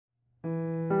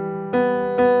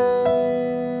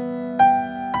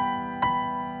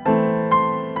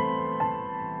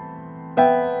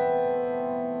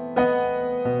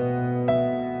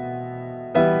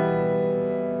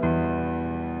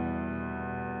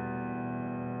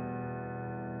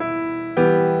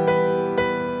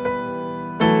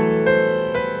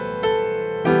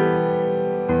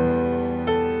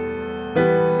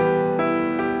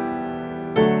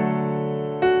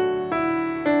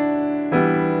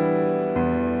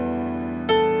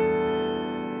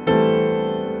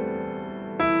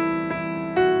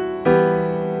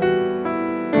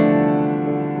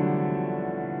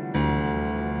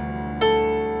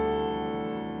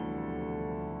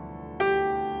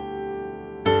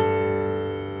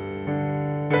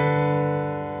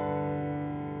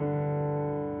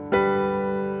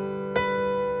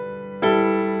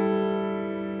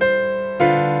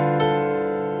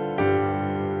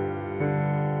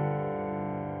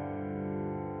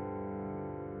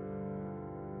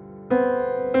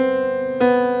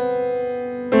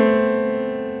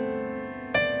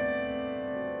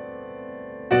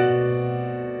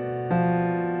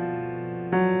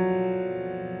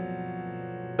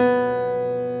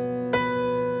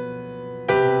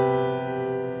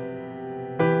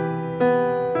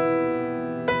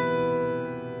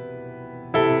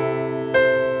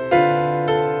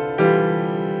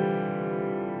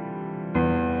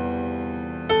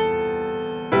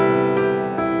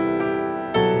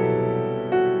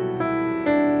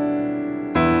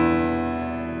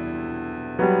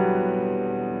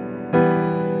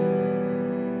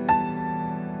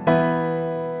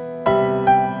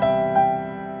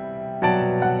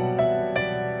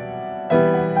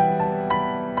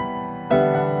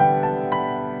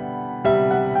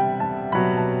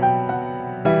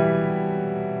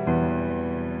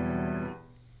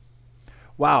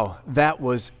Wow, that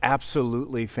was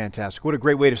absolutely fantastic. What a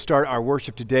great way to start our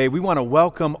worship today. We want to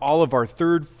welcome all of our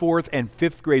 3rd, 4th, and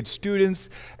 5th grade students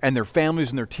and their families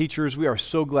and their teachers. We are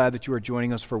so glad that you are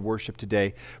joining us for worship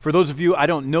today. For those of you I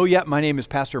don't know yet, my name is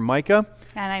Pastor Micah.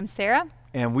 And I'm Sarah.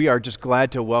 And we are just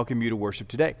glad to welcome you to worship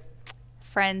today.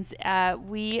 Friends,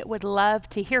 we would love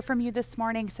to hear from you this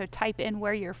morning, so type in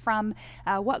where you're from,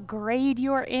 what grade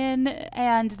you're in,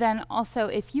 and then also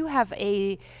if you have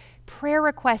a prayer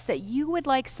request that you would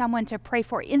like someone to pray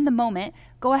for in the moment,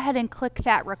 go ahead and click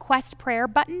that request prayer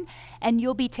button and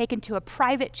you'll be taken to a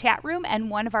private chat room and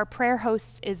one of our prayer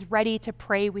hosts is ready to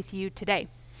pray with you today.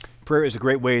 Prayer is a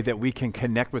great way that we can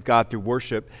connect with God through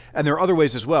worship, and there are other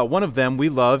ways as well. One of them we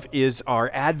love is our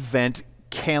Advent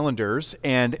calendars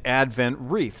and Advent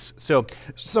wreaths. So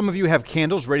some of you have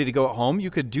candles ready to go at home.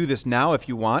 You could do this now if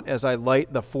you want as I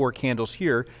light the 4 candles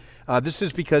here. This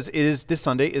is because this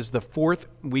Sunday is the 4th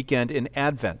weekend in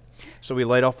Advent. So we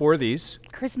light all 4 of these.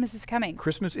 Christmas is coming.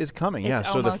 Christmas is coming, It's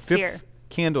So the almost 5th here.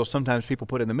 candle sometimes people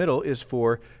put in the middle is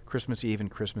for Christmas Eve and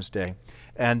Christmas Day.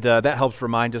 And that helps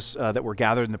remind us that we're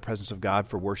gathered in the presence of God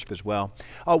for worship as well.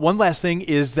 One last thing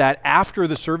is that after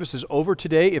the service is over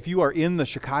today, if you are in the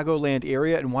Chicagoland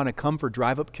area and want to come for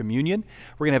drive-up communion,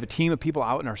 we're going to have a team of people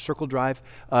out in our circle drive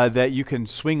that you can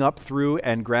swing up through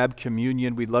and grab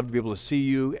communion. We'd love to be able to see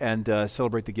you and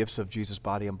celebrate the gifts of Jesus'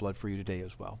 body and blood for you today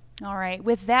as well. All right,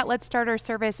 with that, let's start our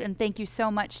service, and thank you so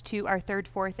much to our 3rd,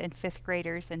 4th, and 5th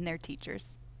graders and their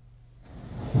teachers.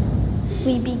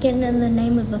 We begin in the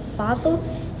name of the Father,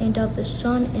 and of the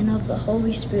Son, and of the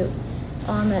Holy Spirit.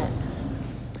 Amen.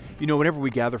 You know, whenever we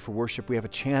gather for worship, we have a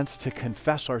chance to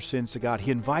confess our sins to God.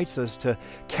 He invites us to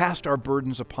cast our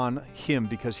burdens upon Him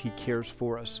because He cares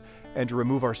for us, and to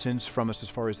remove our sins from us as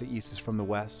far as the east is from the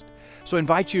west. So I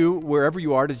invite you, wherever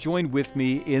you are, to join with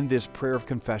me in this prayer of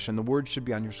confession. The words should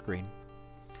be on your screen.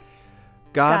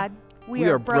 God, we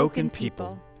are broken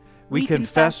people. We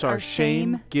confess our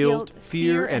shame, guilt,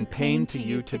 fear, and pain to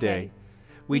you today.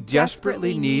 We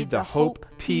desperately need the hope,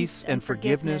 peace, and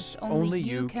forgiveness only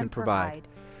you can provide.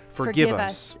 Forgive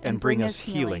us and bring us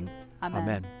healing.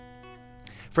 Amen.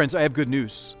 Friends, I have good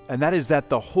news, and that is that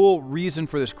the whole reason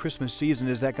for this Christmas season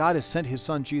is that God has sent His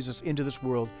Son Jesus into this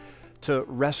world to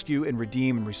rescue and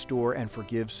redeem and restore and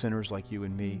forgive sinners like you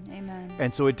and me. Amen.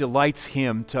 And so it delights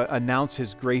Him to announce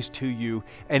His grace to you,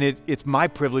 and it's my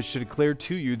privilege to declare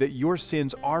to you that your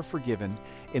sins are forgiven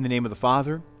in the name of the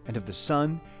Father, and of the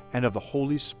Son, and of the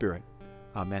Holy Spirit.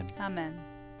 Amen. Amen.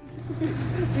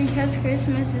 Because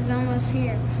Christmas is almost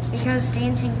here. Because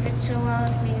dancing fits so well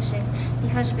with music.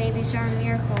 Because babies are a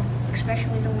miracle,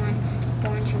 especially the one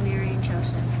born to Mary and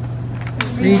Joseph.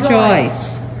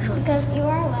 Rejoice. Because you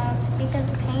are loved.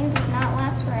 Because pain does not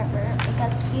last forever.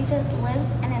 Because Jesus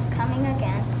lives and is coming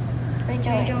again.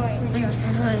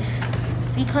 Rejoice.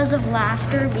 Because of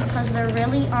laughter, because there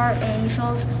really are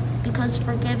angels, because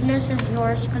forgiveness is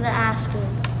yours for the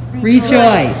asking.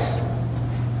 Rejoice.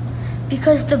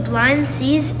 Because the blind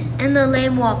sees and the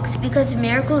lame walks, because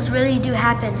miracles really do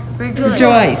happen.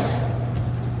 Rejoice.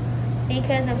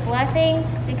 Because of blessings,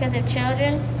 because of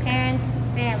children, parents,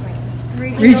 family.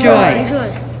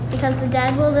 Rejoice. Because the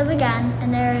dead will live again,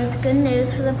 and there is good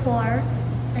news for the poor,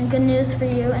 and good news for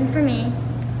you and for me.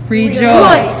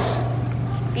 Rejoice.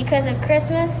 Because of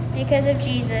Christmas, because of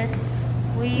Jesus,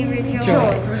 we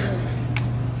rejoice.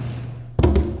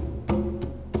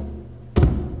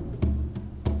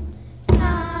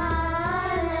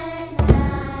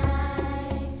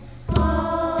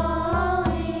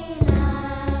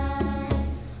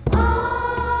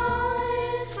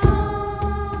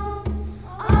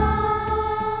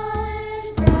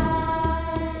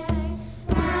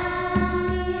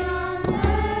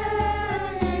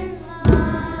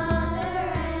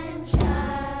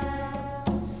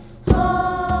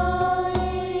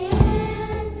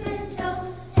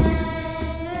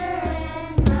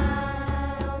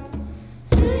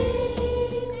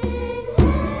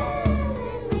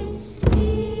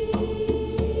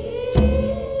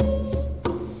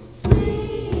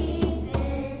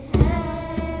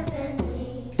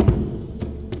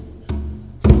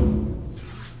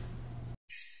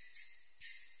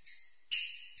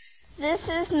 This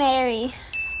is Mary.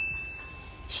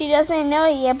 She doesn't know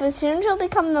it yet, but soon she'll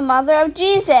become the mother of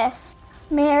Jesus.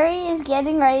 Mary is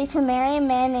getting ready to marry a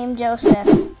man named Joseph.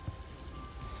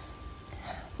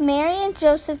 Mary and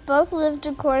Joseph both lived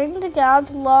according to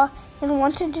God's law and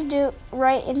wanted to do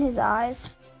right in His eyes.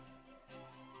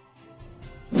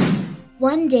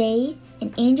 One day,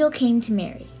 an angel came to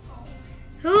Mary.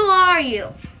 Who are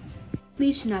you?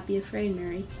 Please do not be afraid,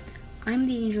 Mary. I'm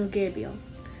the angel Gabriel.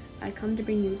 I come to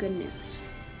bring you good news.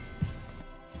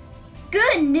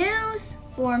 Good news?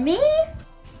 For me?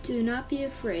 Do not be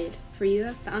afraid, for you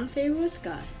have found favor with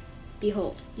God.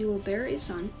 Behold, you will bear a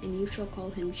son, and you shall call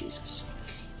him Jesus.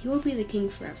 He will be the king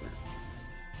forever.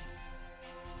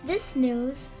 This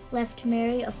news left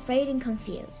Mary afraid and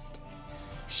confused.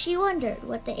 She wondered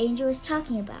what the angel was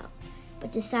talking about,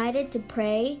 but decided to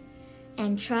pray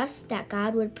and trust that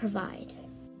God would provide.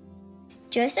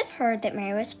 Joseph heard that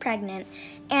Mary was pregnant,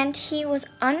 and he was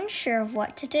unsure of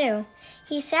what to do.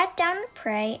 He sat down to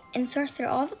pray and sort through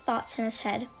all the thoughts in his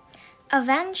head.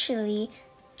 Eventually,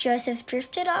 Joseph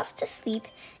drifted off to sleep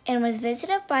and was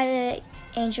visited by the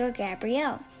angel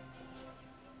Gabriel.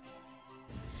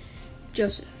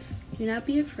 Joseph, do not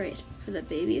be afraid, for the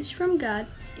baby is from God,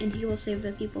 and he will save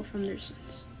the people from their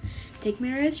sins. Take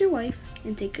Mary as your wife,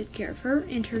 and take good care of her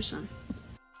and her son.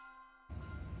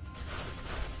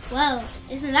 Well,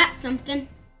 isn't that something?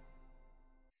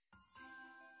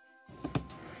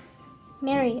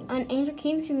 Mary, an angel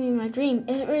came to me in my dream.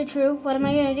 Is it really true? What am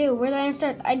I going to do? Where do I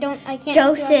start? I can't.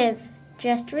 Joseph,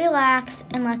 just relax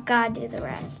and let God do the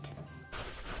rest.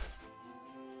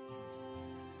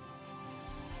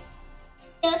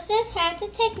 Joseph had to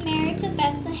take Mary to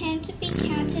Bethlehem to be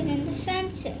counted in the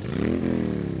census.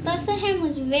 Bethlehem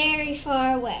was very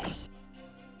far away.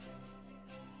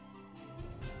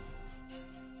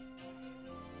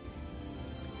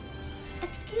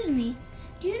 Excuse me,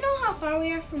 do you know how far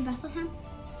we are from Bethlehem?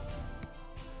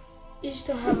 You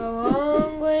still have a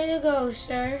long way to go,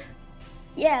 sir.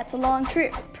 Yeah, it's a long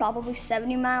trip, probably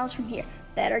 70 miles from here.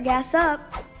 Better gas up.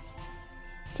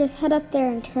 Just head up there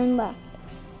and turn left.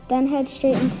 Then head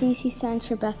straight until you see signs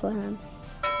for Bethlehem.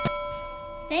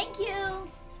 Thank you.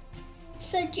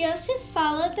 So Joseph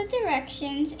followed the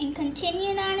directions and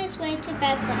continued on his way to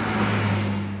Bethlehem.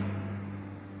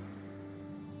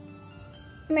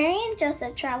 Mary and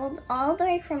Joseph traveled all the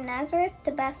way from Nazareth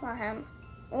to Bethlehem.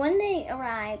 When they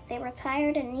arrived, they were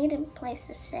tired and needed a place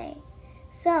to stay.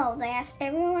 So they asked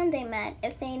everyone they met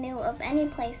if they knew of any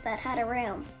place that had a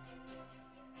room.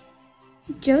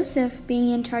 Joseph, being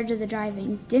in charge of the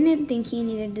driving, didn't think he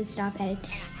needed to stop and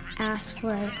ask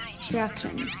for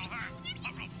directions.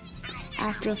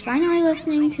 After finally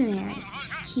listening to Mary,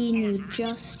 he knew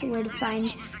just where to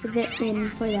find the inn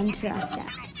for them to rest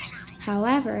at.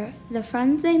 However, the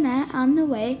friends they met on the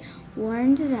way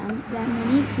warned them that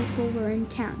many people were in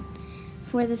town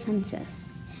for the census,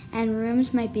 and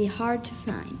rooms might be hard to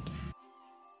find.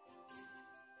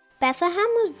 Bethlehem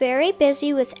was very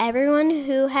busy with everyone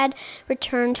who had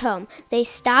returned home. They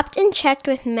stopped and checked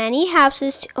with many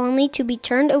houses only to be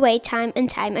turned away time and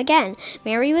time again.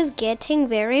 Mary was getting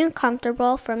very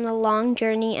uncomfortable from the long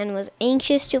journey and was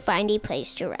anxious to find a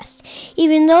place to rest.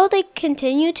 Even though they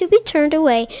continued to be turned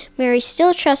away, Mary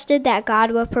still trusted that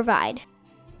God would provide.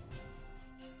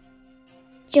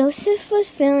 Joseph was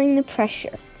feeling the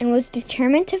pressure and was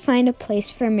determined to find a place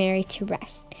for Mary to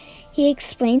rest. He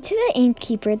explained to the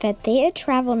innkeeper that they had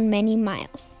traveled many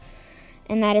miles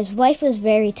and that his wife was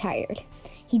very tired.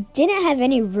 He didn't have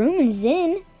any room in his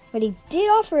inn, but he did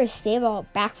offer a stable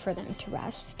out back for them to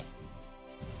rest.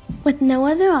 With no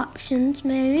other options,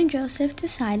 Mary and Joseph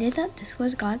decided that this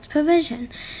was God's provision,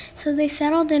 so they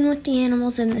settled in with the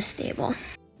animals in the stable.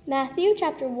 Matthew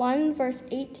chapter 1, verse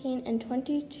 18 and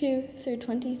 22 through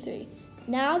 23.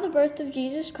 Now the birth of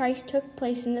Jesus Christ took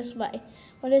place in this way.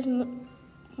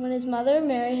 When his mother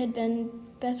Mary had been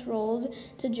betrothed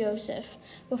to Joseph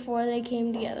before they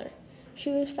came together, she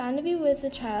was found to be with a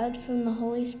child from the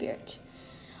Holy Spirit.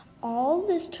 All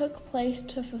this took place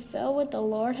to fulfill what the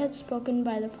Lord had spoken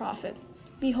by the prophet.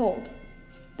 Behold,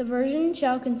 the virgin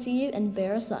shall conceive and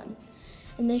bear a son,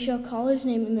 and they shall call his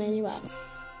name Emmanuel.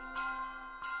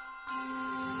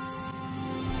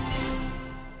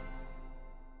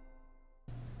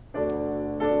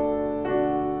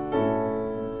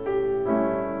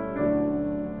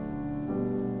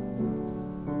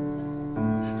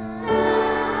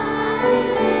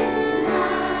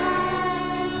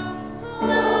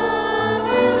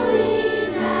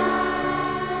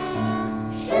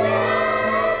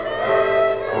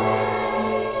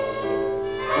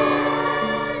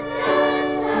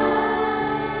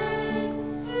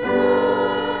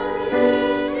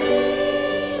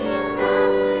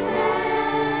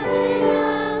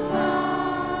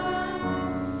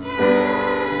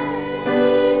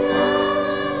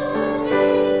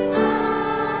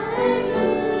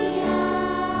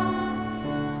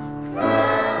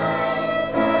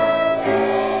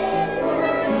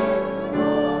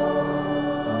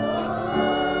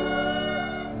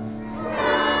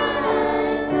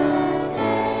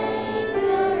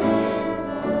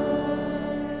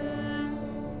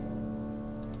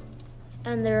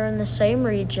 the same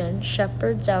region,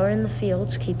 shepherds out in the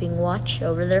fields keeping watch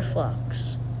over their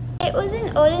flocks. It was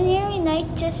an ordinary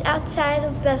night just outside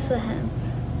of Bethlehem.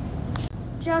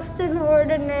 Just an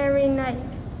ordinary night.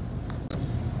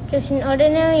 Just an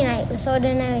ordinary night with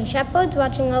ordinary shepherds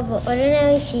watching over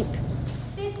ordinary sheep.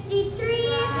 53, 54,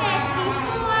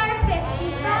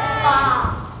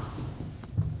 55.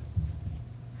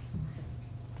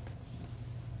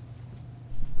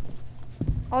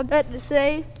 All that to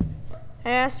say, I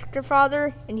asked her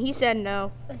father, and he said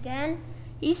no. Again?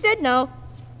 He said no.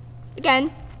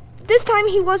 Again. This time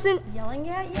he wasn't Yelling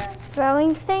at you?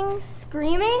 Throwing things?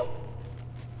 screaming.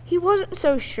 He wasn't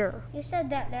so sure. You said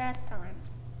that last time.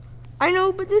 I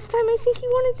know, but this time I think he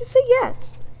wanted to say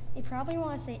yes. He probably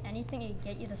want to say anything to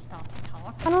get you to stop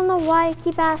talking. I don't know why I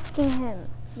keep asking him.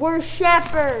 We're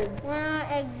shepherds. We're not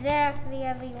exactly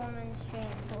every woman's dream.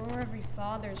 Or every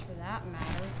father's for that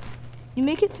matter. You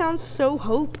make it sound so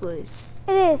hopeless.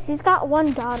 It is. He's got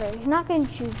one daughter. He's not going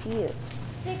to choose you.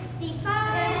 65,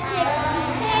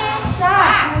 66.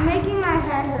 Stop! You're making my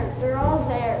head hurt. They're all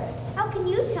there. How can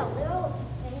you tell? They're all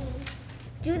the same.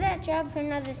 Do that job for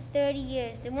another 30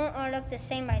 years. They won't all look the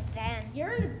same by then.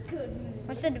 You're in a good mood.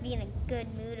 What's there to be in a good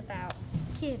mood about?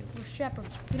 Kid, we're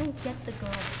shepherds. We don't get the girl.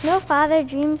 No father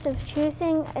dreams of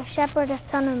choosing a shepherd as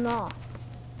son-in-law.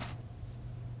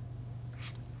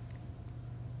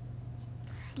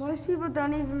 Most people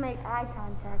don't even make eye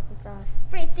contact with us.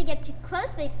 Afraid if they get too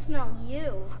close, they smell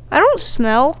you. I don't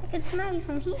smell. I can smell you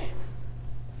from here.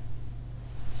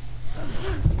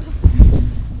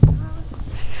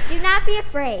 Do not be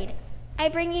afraid. I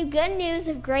bring you good news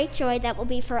of great joy that will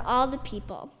be for all the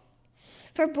people.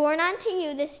 For born unto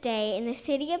you this day in the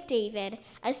city of David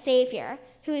a Savior,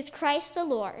 who is Christ the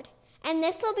Lord. And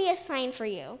this will be a sign for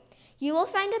you. You will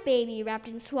find a baby wrapped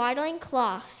in swaddling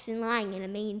cloths and lying in a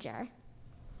manger.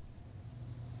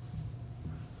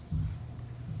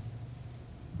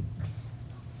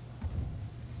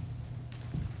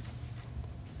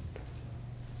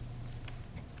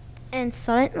 And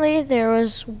suddenly there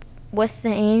was with the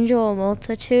angel a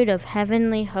multitude of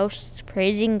heavenly hosts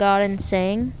praising God and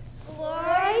saying,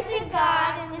 Glory to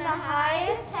God in the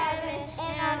highest heaven,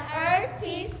 and on earth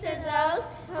peace to those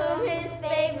whom his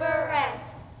favor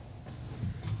rests.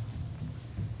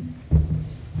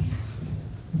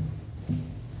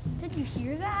 Did you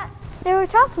hear that? They were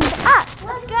talking to us.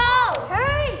 Let's go!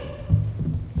 Hurry!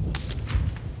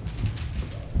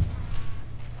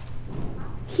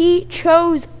 He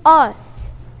chose us.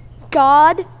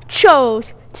 God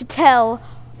chose to tell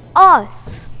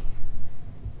us.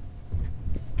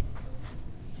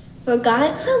 For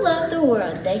God so loved the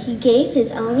world that he gave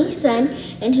his only Son,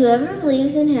 and whoever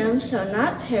believes in him shall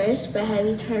not perish but have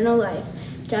eternal life.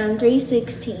 John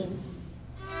 3:16.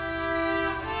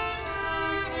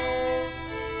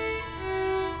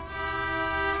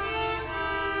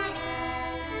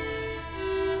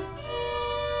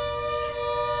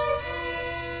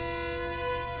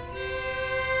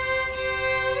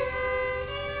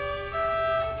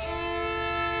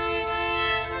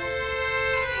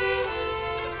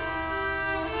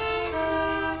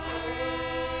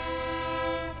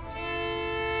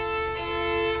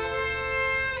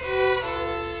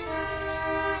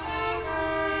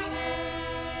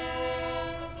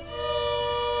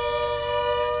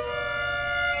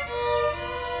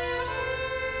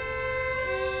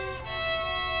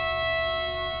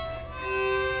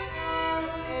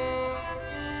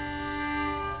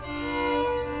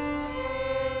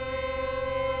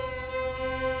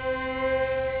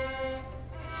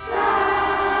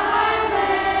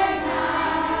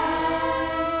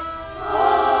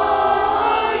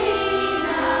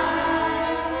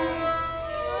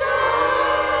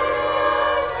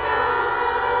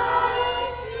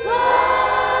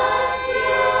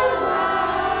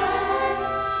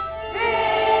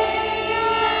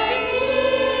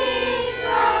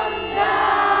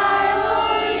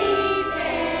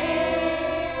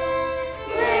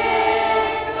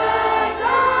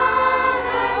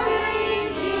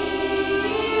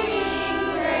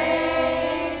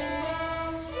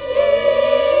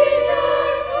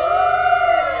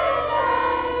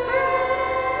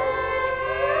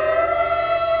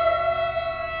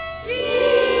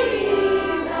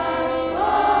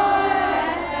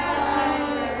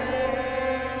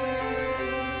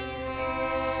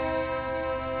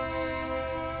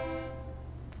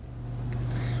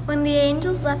 When the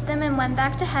angels left them and went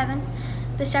back to heaven,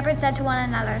 the shepherds said to one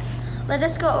another, Let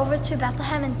us go over to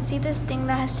Bethlehem and see this thing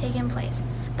that has taken place,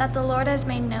 that the Lord has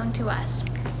made known to us.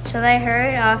 So they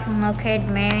hurried off and located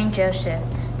Mary and Joseph,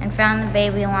 and found the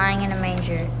baby lying in a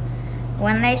manger.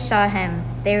 When they saw him,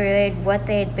 they related what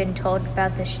they had been told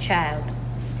about this child.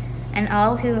 And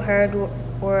all who heard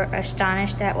were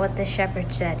astonished at what the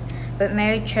shepherds said. But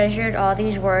Mary treasured all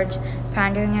these words,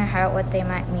 pondering in her heart what they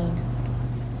might mean.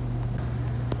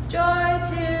 Joy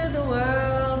to the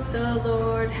world, the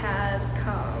Lord has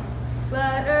come.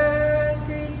 Let earth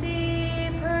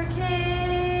receive her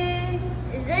King.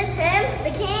 Is this him,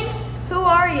 the King? Who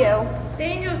are you? The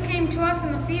angels came to us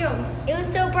in the field. It was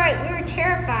so bright, we were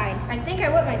terrified. I think I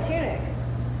wet my tunic.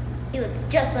 He looks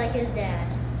just like his dad.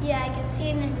 Yeah, I can see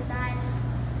it in his eyes.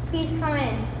 Please come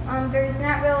in. There's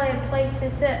not really a place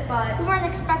to sit, but... We weren't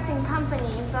expecting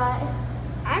company, but...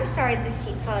 I'm sorry the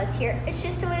sheepfellows here. It's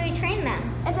just the way we train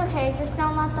them. It's okay, just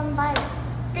don't let them bite.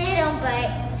 They don't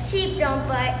bite. Sheep don't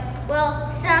bite. Well,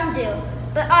 some do,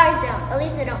 but ours don't. At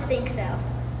least I don't think so.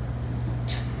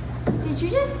 Did you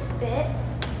just spit?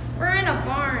 We're in a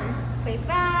barn.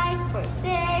 45,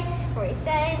 46,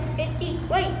 47, 50.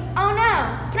 Wait, oh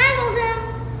no! Can I hold him?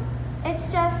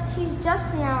 It's just, he's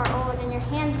just an hour old and your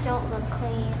hands don't look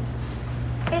clean.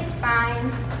 It's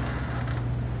fine.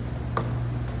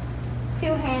 2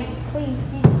 hands, please.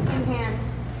 Use 2 hands.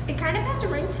 It kind of has a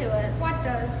ring to it. What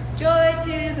does? Joy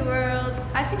to the world.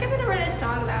 I think I'm going to write a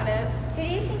song about it. Who do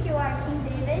you think you are, King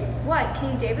David? What?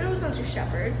 King David was once a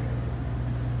shepherd.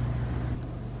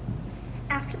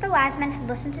 After the wise men had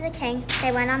listened to the king,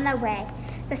 they went on their way.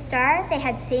 The star they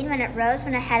had seen when it rose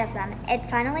went ahead of them. It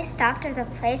finally stopped over the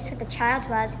place where the child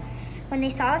was. When they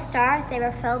saw the star, they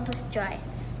were filled with joy.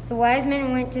 The wise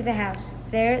men went to the house.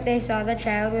 There they saw the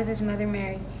child with his mother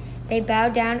Mary. They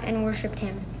bowed down and worshipped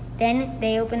him. Then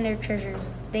they opened their treasures.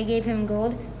 They gave him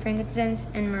gold, frankincense,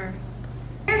 and myrrh.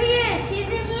 Here he is! He's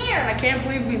in here! I can't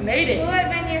believe we made it. Who had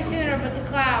been here sooner but the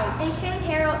clouds? And King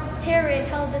Herod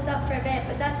held us up for a bit,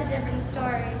 but that's a different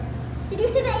story. Did you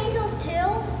see the angels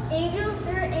too? Angels?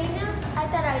 There are angels? I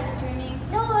thought I was dreaming.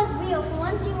 No, it was real. For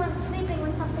once you weren't sleeping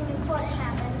when something important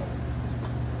happened.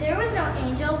 There was no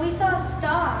angel. We saw a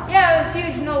star. Yeah, it was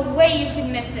huge. No way you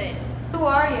can miss it. Who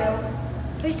are you?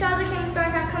 We saw the King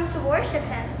Star not come to worship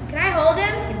him. Can I hold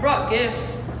him? He brought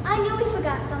gifts. I knew we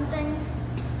forgot something.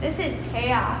 This is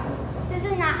chaos. This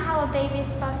is not how a baby is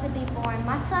supposed to be born,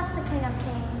 much less the King of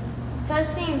Kings. It does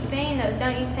seem vain though,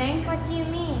 don't you think? What do you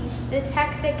mean? This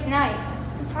hectic night.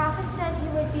 The prophet said he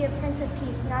would be a prince of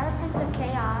peace, not a prince of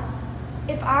chaos.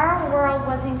 If our world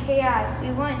wasn't chaos,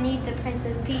 we wouldn't need the Prince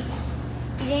of Peace.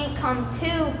 He didn't come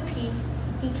to peace,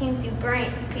 he came to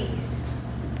bring peace.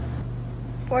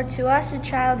 For to us a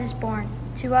child is born,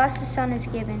 to us a son is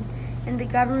given, and the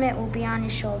government will be on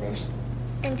his shoulders.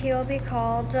 And he will be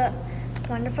called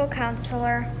Wonderful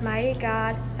Counselor, Mighty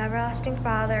God, Everlasting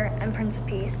Father, and Prince of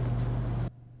Peace.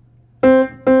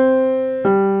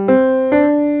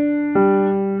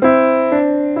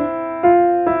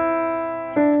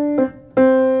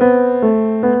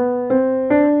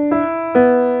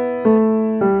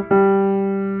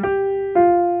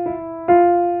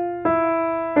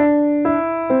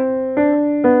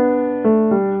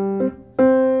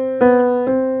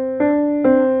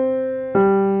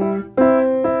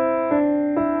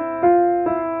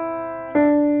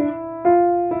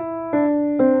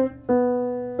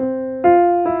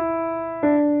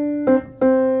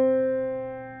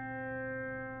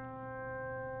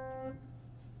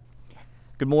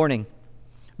 Good morning.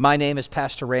 My name is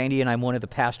Pastor Randy, and I'm one of the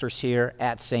pastors here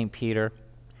at St. Peter.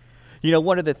 You know,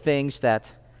 one of the things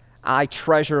that I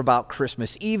treasure about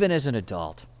Christmas, even as an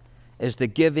adult, is the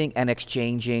giving and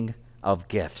exchanging of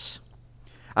gifts.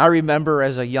 I remember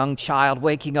as a young child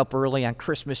waking up early on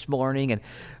Christmas morning and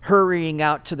hurrying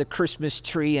out to the Christmas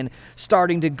tree and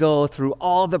starting to go through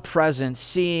all the presents,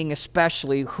 seeing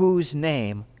especially whose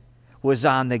name was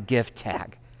on the gift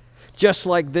tag. Just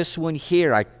like this one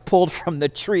here, I pulled from the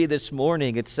tree this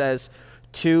morning. It says,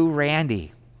 "To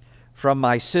Randy," from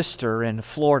my sister in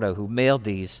Florida who mailed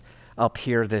these up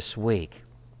here this week.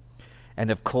 And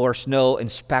of course, no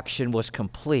inspection was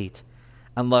complete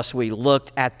unless we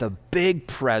looked at the big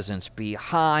presents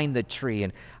behind the tree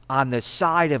and on the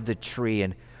side of the tree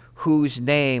and whose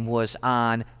name was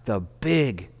on the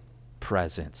big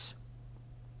presents.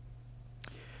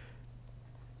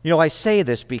 You know, I say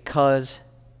this because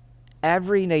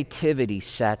every nativity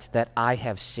set that I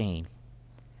have seen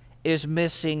is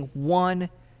missing one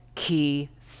key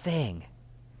thing.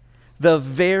 The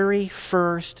very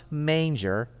first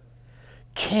manger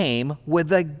came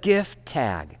with a gift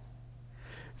tag.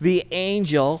 The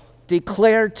angel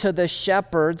declared to the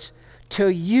shepherds, "To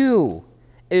you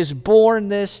is born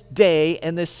this day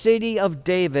in the city of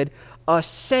David a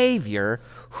Savior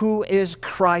who is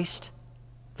Christ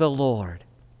the Lord."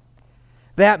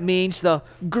 That means the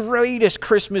greatest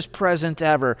Christmas present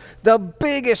ever, the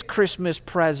biggest Christmas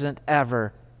present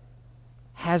ever,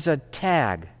 has a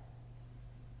tag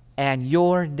and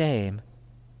your name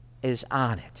is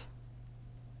on it.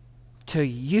 To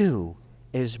you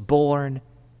is born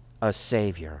a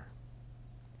Savior.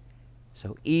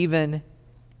 So even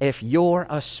if you're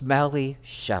a smelly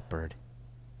shepherd,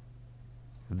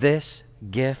 this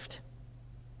gift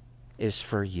is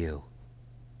for you.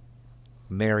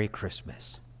 Merry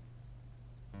Christmas.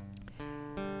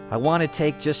 I want to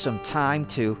take just some time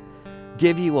to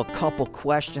give you a couple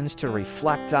questions to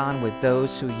reflect on with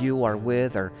those who you are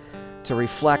with, or to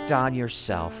reflect on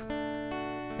yourself.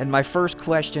 And my first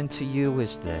question to you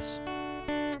is this: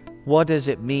 what does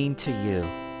it mean to you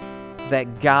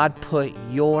that God put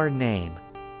your name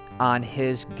on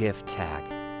His gift tag?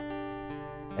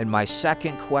 And my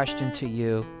second question to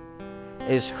you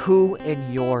is, who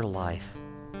in your life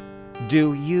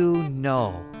do you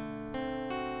know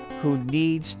who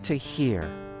needs to hear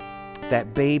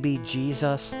that baby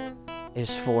Jesus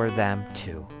is for them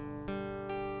too?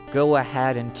 Go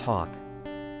ahead and talk,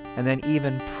 and then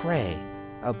even pray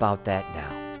about that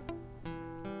now.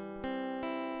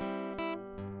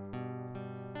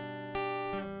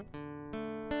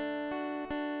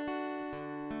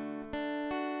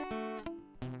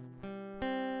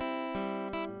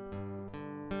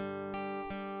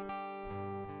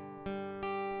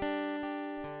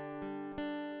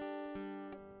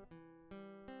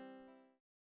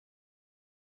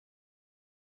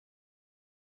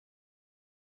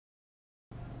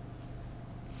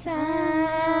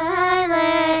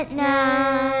 Silent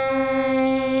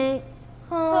night,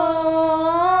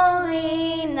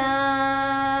 holy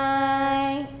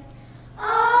night,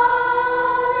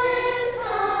 all is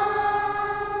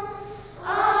calm,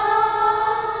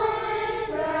 all is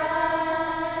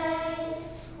bright,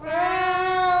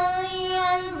 round the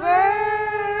young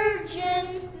virgin,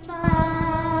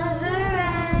 mother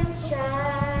and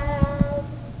child,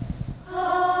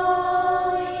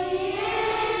 holy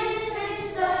infant,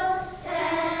 so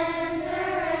tender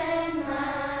and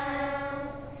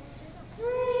mild,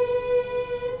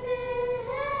 sleep in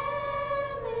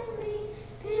heavenly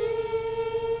peace,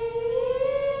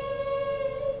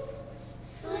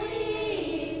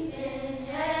 sleep in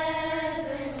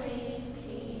heavenly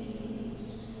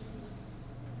peace.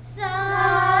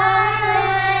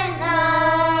 Silent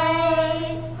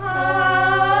night,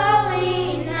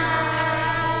 holy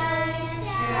night,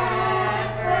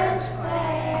 shepherds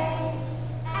quake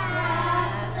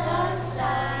at the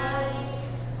sight,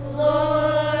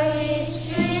 glory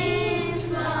streams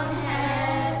from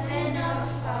heaven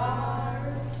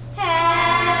afar,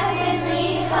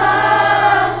 heavenly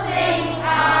hosts sing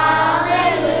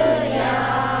hallelujah,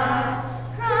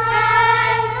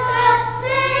 Christ the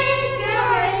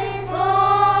Savior is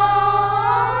born,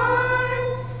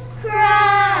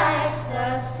 Christ the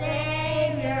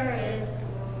Savior is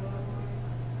born.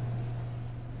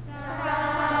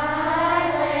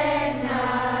 Silent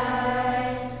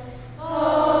night,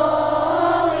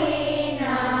 holy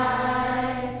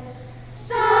night,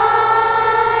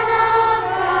 Son of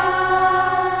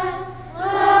God,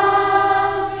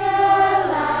 lost your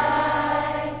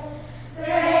light,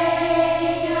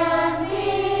 radiant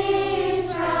beams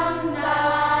from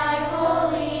thy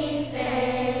holy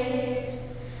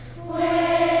face,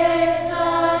 with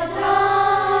the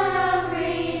dawn of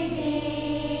redeeming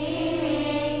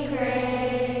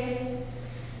grace.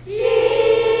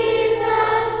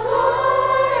 Jesus,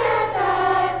 Lord, at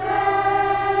thy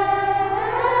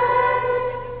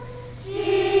birth,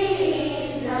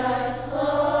 Jesus,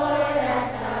 Lord,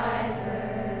 at thy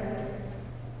birth.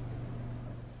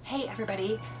 Hey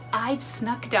everybody, I've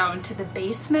snuck down to the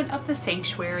basement of the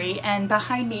sanctuary, and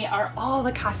behind me are all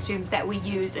the costumes that we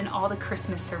use in all the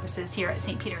Christmas services here at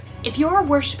St. Peter. If you're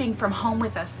worshiping from home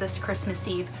with us this Christmas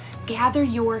Eve, gather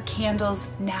your candles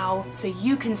now so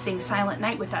you can sing Silent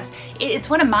Night with us. It's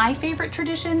one of my favorite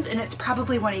traditions, and it's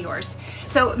probably one of yours.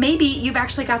 So maybe you've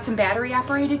actually got some battery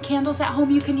operated candles at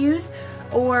home you can use,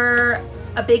 or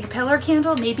a big pillar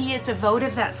candle. Maybe it's a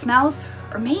votive that smells,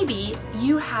 or maybe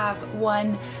you have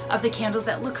one of the candles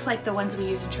that looks like the ones we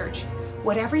use in church.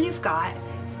 Whatever you've got,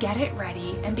 get it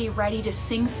ready and be ready to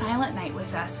sing Silent Night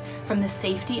with us from the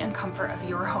safety and comfort of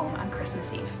your home on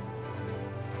Christmas Eve.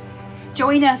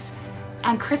 Join us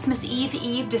on Christmas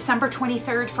Eve, December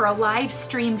 23rd, for a live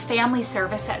stream family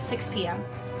service at 6 p.m.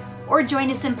 Or join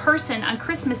us in person on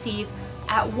Christmas Eve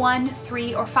at 1,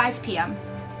 3, or 5 p.m.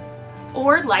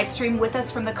 Or live stream with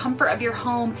us from the comfort of your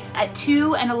home at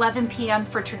 2 and 11 p.m.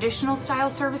 for traditional style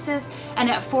services, and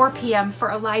at 4 p.m. for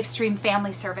a live stream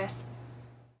family service.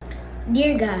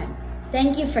 Dear God,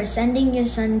 thank you for sending your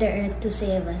Son to earth to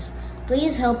save us.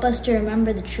 Please help us to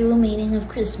remember the true meaning of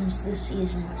Christmas this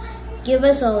season. Give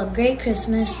us all a great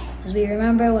Christmas as we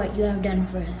remember what you have done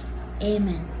for us.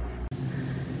 Amen.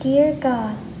 Dear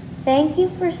God, thank you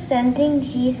for sending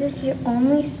Jesus, your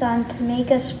only Son, to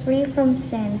make us free from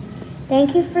sin.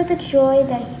 Thank you for the joy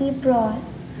that he brought.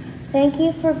 Thank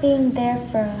you for being there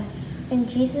for us. In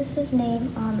Jesus'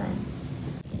 name, amen.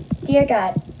 Dear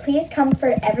God, please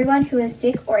comfort everyone who is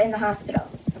sick or in the hospital.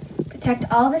 Protect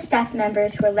all the staff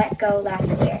members who were let go last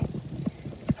year.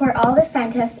 Support all the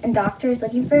scientists and doctors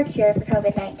looking for a cure for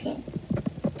COVID-19.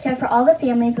 Care for all the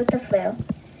families with the flu.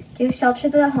 Give shelter to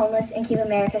the homeless and keep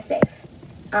America safe.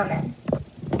 Amen.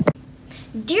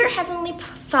 Dear Heavenly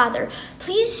Father,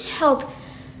 please help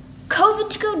COVID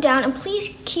to go down, and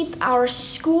please keep our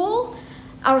school,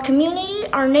 our community,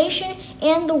 our nation,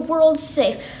 and the world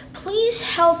safe. Please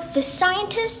help the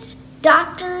scientists,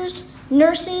 doctors,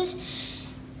 nurses,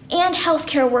 and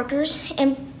healthcare workers,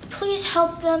 and please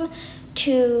help them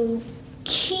to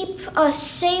keep us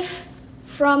safe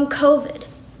from COVID.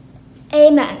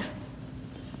 Amen.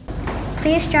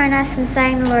 Please join us in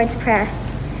saying the Lord's Prayer.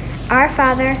 Our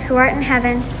Father, who art in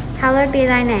heaven, hallowed be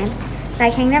thy name.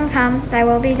 Thy kingdom come, thy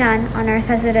will be done, on earth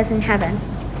as it is in heaven.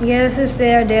 Give us this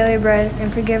day our daily bread,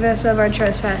 and forgive us of our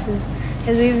trespasses,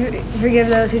 as we forgive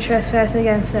those who trespass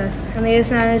against us. And lead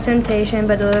us not into temptation,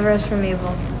 but deliver us from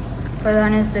evil. For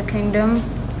thine is the kingdom,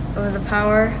 of the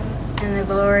power, and the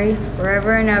glory,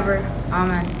 forever and ever.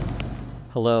 Amen.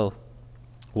 Hello.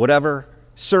 Whatever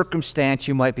circumstance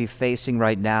you might be facing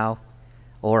right now,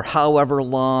 or however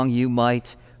long you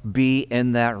might be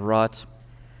in that rut,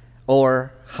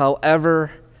 or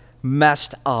however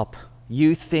messed up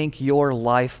you think your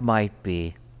life might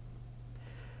be,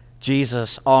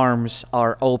 Jesus' arms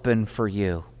are open for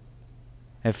you.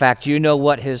 In fact, you know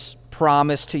what his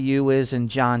promise to you is in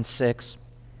John 6?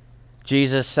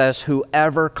 Jesus says,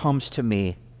 "Whoever comes to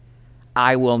me,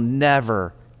 I will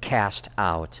never cast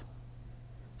out."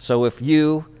 So if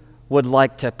you would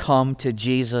like to come to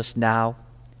Jesus now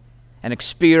and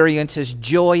experience his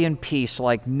joy and peace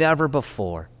like never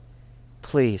before,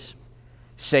 please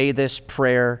say this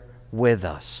prayer with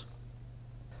us.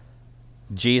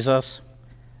 Jesus,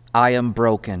 I am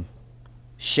broken.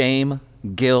 Shame,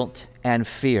 guilt, and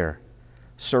fear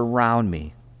surround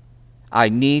me. I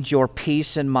need your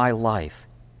peace in my life.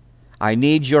 I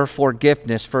need your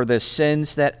forgiveness for the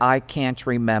sins that I can't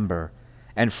remember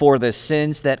and for the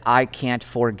sins that I can't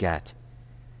forget.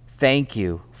 Thank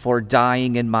you for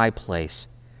dying in my place.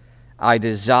 I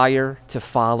desire to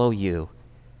follow you.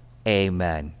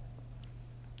 Amen.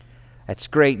 That's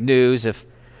great news if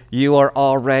you are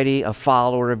already a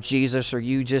follower of Jesus, or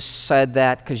you just said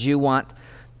that because you want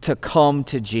to come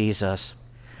to Jesus.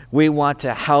 We want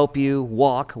to help you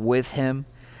walk with him.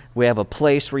 We have a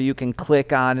place where you can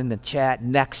click on in the chat,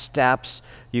 next steps.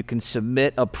 You can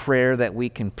submit a prayer that we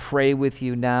can pray with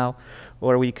you now,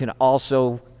 or we can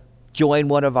also join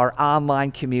one of our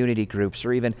online community groups,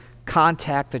 or even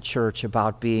contact the church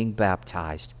about being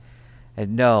baptized.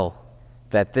 And know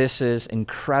that this is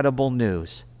incredible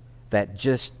news, that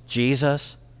just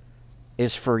Jesus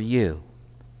is for you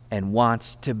and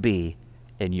wants to be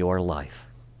in your life.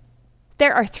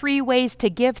 There are 3 ways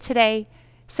to give today.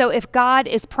 So if God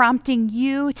is prompting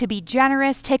you to be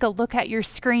generous, take a look at your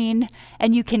screen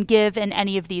and you can give in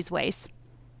any of these ways.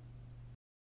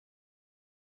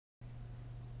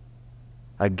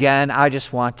 Again, I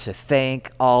just want to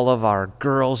thank all of our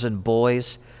girls and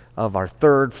boys of our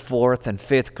 3rd, 4th, and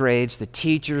 5th grades, the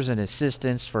teachers and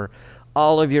assistants, for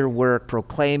all of your work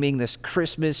proclaiming this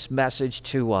Christmas message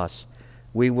to us.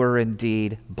 We were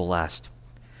indeed blessed.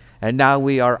 And now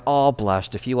we are all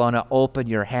blessed if you want to open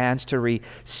your hands to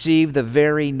receive the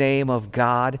very name of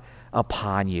God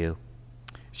upon you.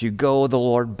 As you go, the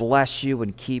Lord bless you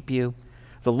and keep you.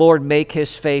 The Lord make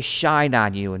his face shine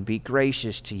on you and be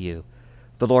gracious to you.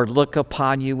 The Lord look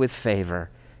upon you with favor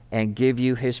and give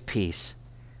you his peace.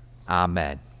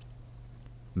 Amen.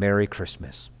 Merry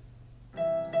Christmas.